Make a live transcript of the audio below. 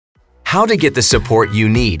How to get the support you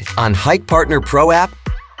need on Hike Partner Pro app?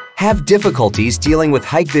 Have difficulties dealing with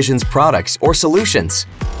Hikvision's products or solutions?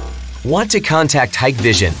 Want to contact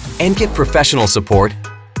Hikvision and get professional support?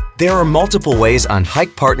 There are multiple ways on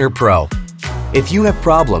Hike Partner Pro. If you have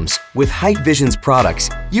problems with Hikvision's products,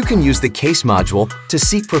 you can use the case module to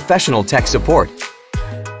seek professional tech support.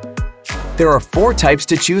 There are 4 types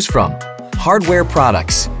to choose from: hardware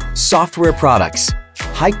products, software products,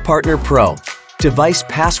 Hike Partner Pro, device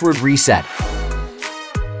password reset.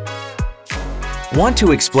 Want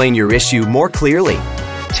to explain your issue more clearly?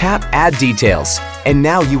 Tap Add Details, and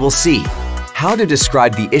now you will see how to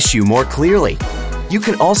describe the issue more clearly. You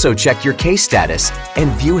can also check your case status and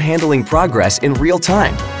view handling progress in real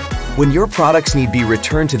time. When your products need be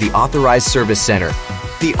returned to the Authorized Service Center,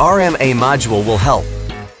 the RMA module will help.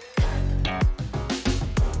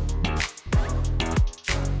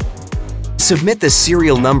 Submit the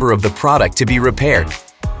serial number of the product to be repaired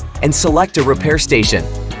and select a repair station.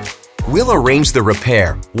 We'll arrange the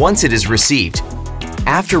repair once it is received.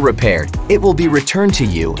 After repaired, it will be returned to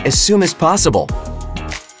you as soon as possible.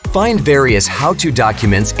 Find various how-to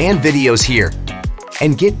documents and videos here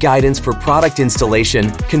and get guidance for product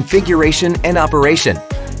installation, configuration, and operation.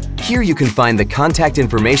 Here you can find the contact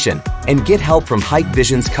information and get help from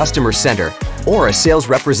Hikvision's Customer Center or a sales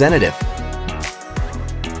representative.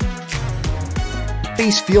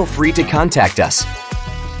 Please feel free to contact us.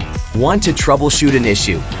 Want to troubleshoot an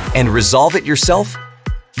issue and resolve it yourself?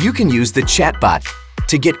 You can use the chatbot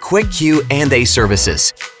to get quick Q&A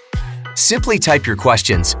services. Simply type your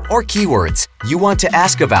questions or keywords you want to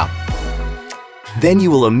ask about. Then you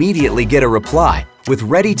will immediately get a reply with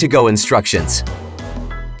ready-to-go instructions.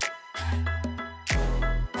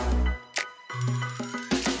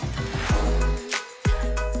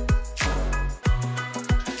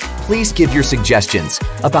 Please give your suggestions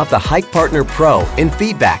about the Hike Partner Pro in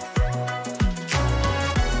feedback.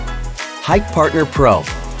 Hike Partner Pro,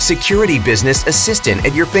 Security Business Assistant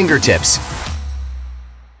at your fingertips.